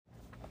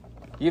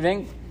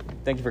Evening.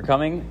 Thank you for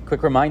coming.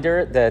 Quick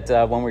reminder that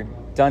when we're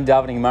done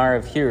davening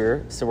Marav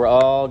here, so we're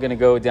all going to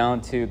go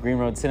down to Green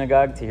Road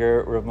Synagogue to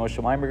hear Rav Moshe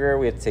Weinberger.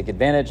 We have to take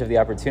advantage of the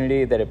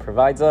opportunity that it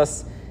provides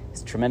us.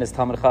 It's tremendous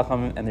Talmud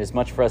Chacham, and there's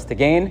much for us to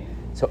gain.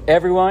 So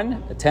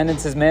everyone,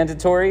 attendance is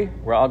mandatory.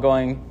 We're all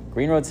going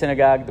Green Road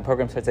Synagogue. The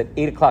program starts at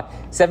 8 o'clock.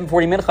 7:40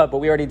 mincha, but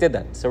we already did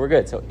that, so we're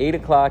good. So 8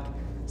 o'clock,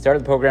 start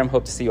of the program.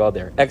 Hope to see you all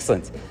there.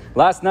 Excellent.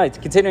 Last night,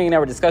 continuing in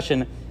our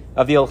discussion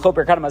of the Hilchot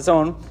Birkat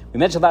Hamazon, we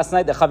mentioned last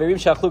night that Chaverim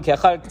she'achlu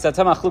ke'achad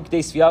k'tzatam achlu k'dei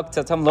sviya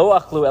k'tzatam lo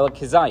achlu el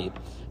k'zayid.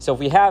 So if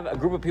we have a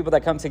group of people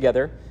that come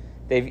together,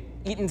 they've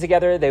eaten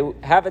together, they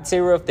have a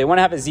tzeruf, they want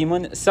to have a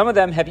zimun. Some of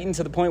them have eaten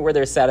to the point where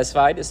they're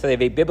satisfied, so they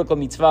have a biblical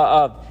mitzvah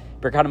of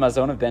Birkat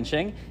Hamazon, of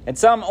benching. And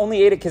some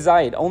only ate a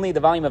k'zayid, only the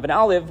volume of an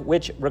olive,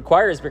 which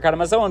requires Birkat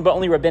Hamazon, but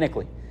only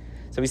rabbinically.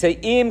 So we say,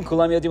 Im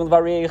kulam yodim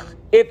levarech,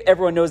 if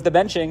everyone knows the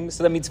benching,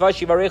 so the mitzvah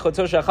shivarech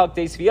oto she'achal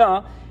k'dei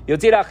sviya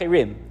yotir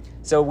achirim.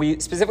 So we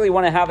specifically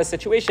want to have a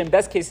situation,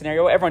 best case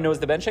scenario, everyone knows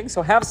the benching,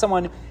 so have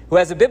someone who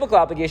has a biblical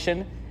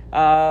obligation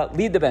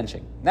lead the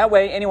benching. That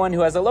way, anyone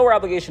who has a lower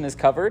obligation is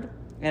covered,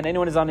 and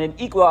anyone who's on an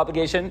equal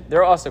obligation,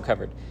 they're also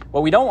covered.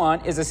 What we don't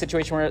want is a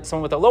situation where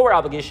someone with a lower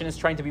obligation is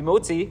trying to be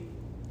motzi,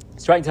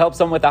 is trying to help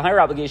someone with a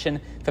higher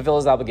obligation fulfill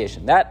his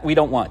obligation. That we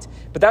don't want.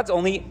 But that's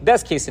only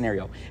best case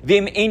scenario.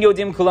 V'im ein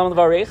yodim kulam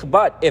levarech,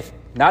 but if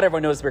not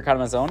everyone knows the Birkat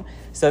Hamazon,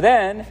 so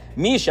then,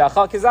 mi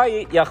she'achal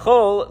k'zayit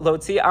yachol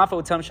lotzi af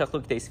otam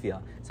she'achlu k'dei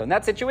sviya. So in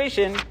that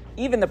situation,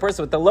 even the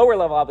person with the lower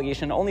level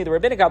obligation, only the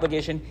rabbinic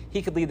obligation,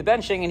 he could lead the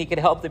benching and he could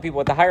help the people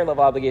with the higher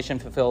level obligation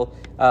fulfill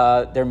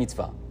their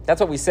mitzvah. That's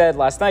what we said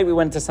last night. We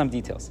went into some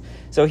details.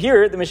 So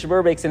here, the Mishnah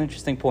Berurah makes an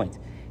interesting point.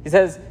 He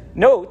says,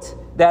 note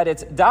that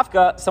it's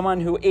dafka,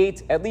 someone who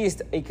ate at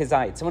least a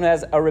kazayit, someone who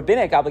has a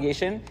rabbinic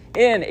obligation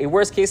in a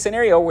worst case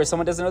scenario where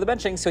someone doesn't know the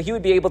benching, so he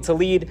would be able to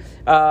lead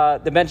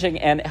the benching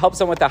and help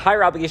someone with a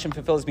higher obligation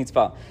fulfill his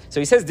mitzvah.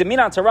 So he says,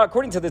 Demina Torah,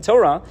 according to the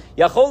Torah,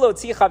 Yachol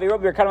lotzi chavero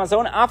b'Birkat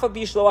Hamazon afa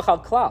b'shloach al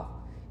klal.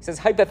 He says,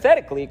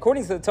 hypothetically,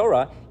 according to the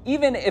Torah,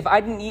 even if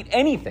I didn't eat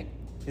anything,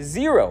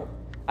 zero,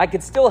 I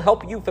could still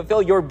help you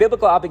fulfill your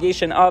biblical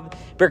obligation of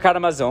Birkat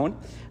Hamazon.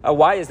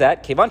 Why is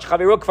that? Because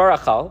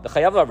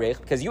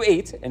you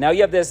ate, and now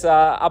you have this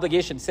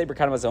obligation to say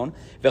Birkat Hamazon.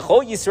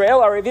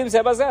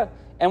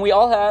 And we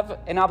all have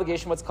an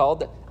obligation, what's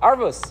called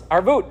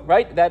arvut,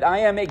 right? That I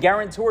am a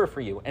guarantor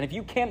for you. And if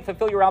you can't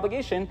fulfill your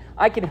obligation,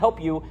 I can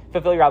help you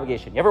fulfill your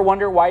obligation. You ever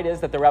wonder why it is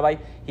that the rabbi,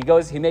 he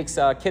makes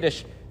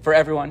kiddush for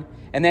everyone,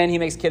 and then he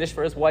makes kiddush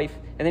for his wife,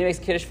 and then he makes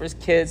kiddush for his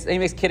kids, and he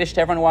makes kiddush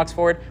to everyone who walks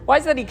forward? Why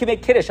is that he can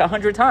make kiddush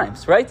 100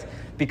 times, right?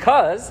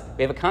 Because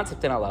we have a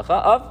concept in halacha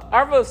of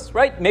arvos,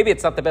 right? Maybe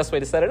it's not the best way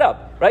to set it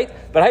up, right?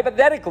 But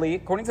hypothetically,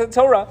 according to the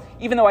Torah,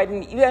 even though I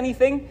didn't eat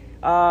anything,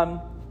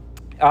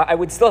 I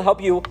would still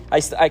help you.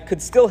 I could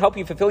still help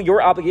you fulfill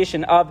your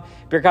obligation of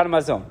Birkat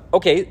Hamazon.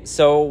 Okay,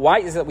 so why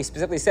is it that we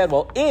specifically said,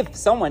 well, if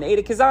someone ate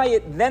a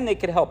kazayit, then they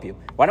could help you?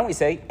 Why don't we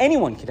say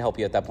anyone could help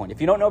you at that point? If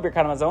you don't know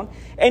Birkat Hamazon,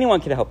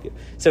 anyone can help you.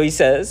 So he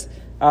says,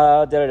 so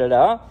why is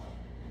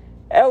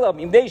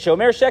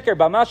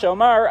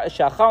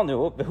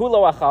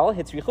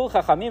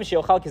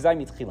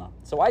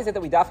it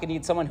that we dafka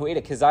need someone who ate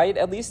a kazayit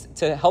at least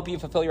to help you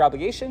fulfill your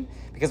obligation?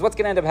 Because what's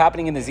going to end up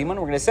happening in the zimun? We're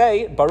going to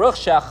say, Baruch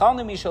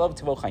she'achalnu mishalav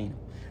tevo chayinu.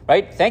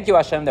 Right? Thank you,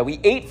 Hashem, that we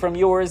ate from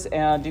yours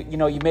and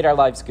you made our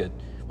lives good.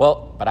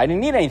 Well, but I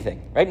didn't need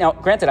anything. Right? Now,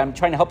 granted, I'm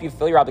trying to help you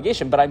fulfill your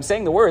obligation, but I'm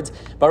saying the words,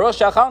 Baruch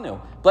she'achalnu.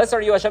 Blessed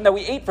are you, Hashem, that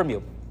we ate from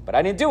you. But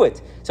I didn't do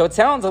it. So it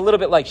sounds a little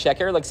bit like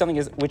sheker, like something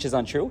which is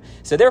untrue.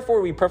 So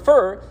therefore, we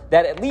prefer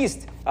that at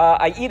least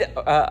I eat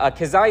a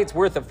kazayit's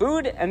worth of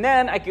food, and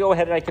then I can go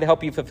ahead and I can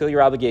help you fulfill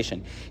your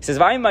obligation. He says,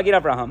 Vayim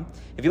Magid Avraham.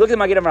 If you look at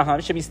Magid Avraham,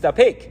 Shemi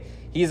Stapek.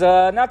 He's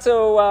not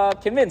so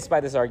convinced by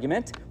this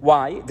argument.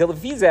 Why?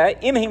 Delafiza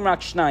imhim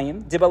rak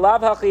shnayim dibalav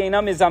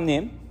hachiyena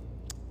mizamnim.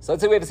 So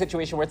let's say we have a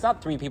situation where it's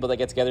not 3 people that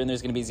get together and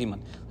there's going to be a zimun.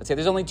 Let's say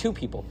there's only 2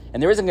 people,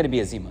 and there isn't going to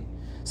be a zimun.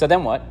 So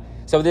then what?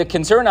 So the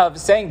concern of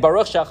saying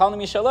Baruch she'achalnu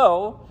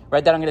mishalo,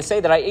 right, that I'm going to say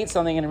that I ate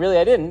something and really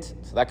I didn't,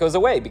 so that goes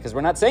away because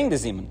we're not saying the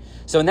zimun.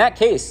 So in that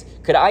case,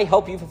 could I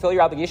help you fulfill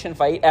your obligation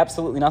if I ate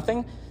absolutely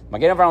nothing?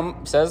 Magen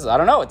Avraham says, I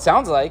don't know, it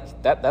sounds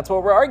like that's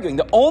what we're arguing.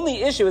 The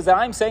only issue is that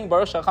I'm saying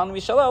Baruch she'achalnu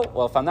mishalo.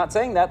 Well, if I'm not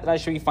saying that, then I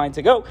should be fine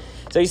to go.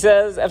 So he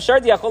says, Efshar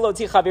diachol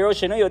lotzi chavero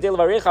she'eno yodeh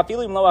levarech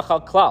afilu im lo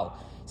achal klal.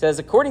 He says,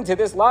 according to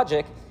this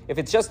logic, if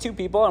it's just 2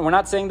 people and we're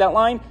not saying that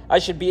line, I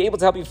should be able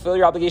to help you fulfill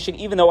your obligation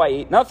even though I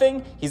ate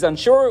nothing. He's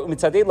unsure.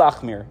 Umitzadei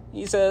lachmir.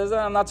 He says,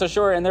 I'm not so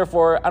sure, and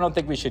therefore I don't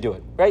think we should do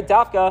it. Right?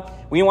 Dafka,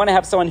 we want to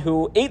have someone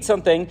who ate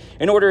something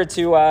in order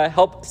to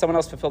help someone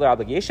else fulfill their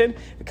obligation.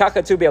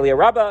 Kakatu be'aliyah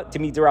rabba,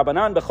 timi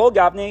derabanan, b'chol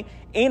gavne,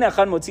 ein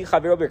achan motzi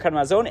chavero birkat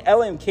hamazon,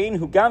 elam kein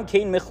hu gam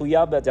kein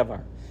mechuyav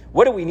b'davar.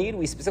 What do we need?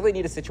 We specifically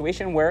need a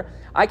situation where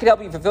I can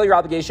help you fulfill your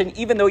obligation,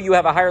 even though you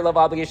have a higher level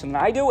obligation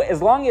than I do,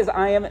 as long as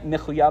I am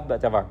mechuyav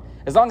b'davar.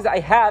 As long as I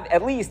have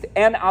at least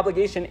an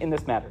obligation in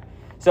this matter.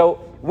 So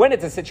when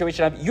it's a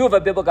situation of you have a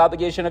biblical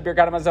obligation of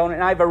Birkat Hamazon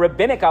and I have a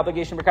rabbinic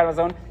obligation of Birkat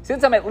Hamazon,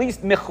 since I'm at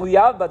least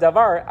mechuyav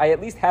badavar, I at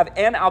least have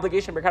an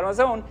obligation of Birkat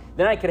Hamazon,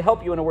 then I could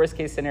help you in a worst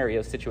case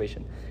scenario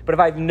situation. But if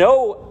I have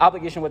no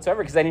obligation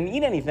whatsoever because I didn't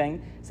eat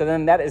anything, so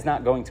then that is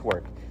not going to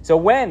work. So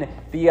when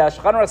the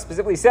Shulchan Aruch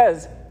specifically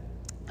says,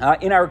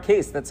 in our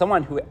case, that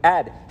someone who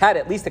had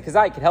at least a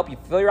kazai could help you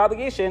fulfill your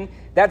obligation,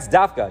 that's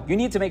dafka. You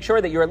need to make sure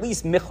that you're at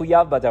least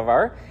mechuyav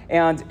badavar,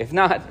 and if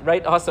not,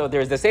 right, also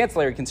there's this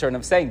ancillary concern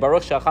of saying,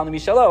 Baruch she'achalnu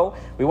mishalo,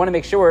 we want to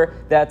make sure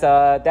that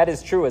that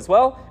is true as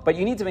well, but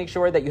you need to make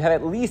sure that you have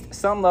at least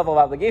some level of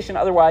obligation,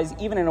 otherwise,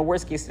 even in a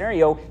worst case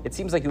scenario, it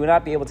seems like you would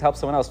not be able to help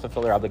someone else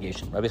fulfill their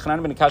obligation. Rabbi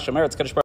Chanan ben Akash Omer, it's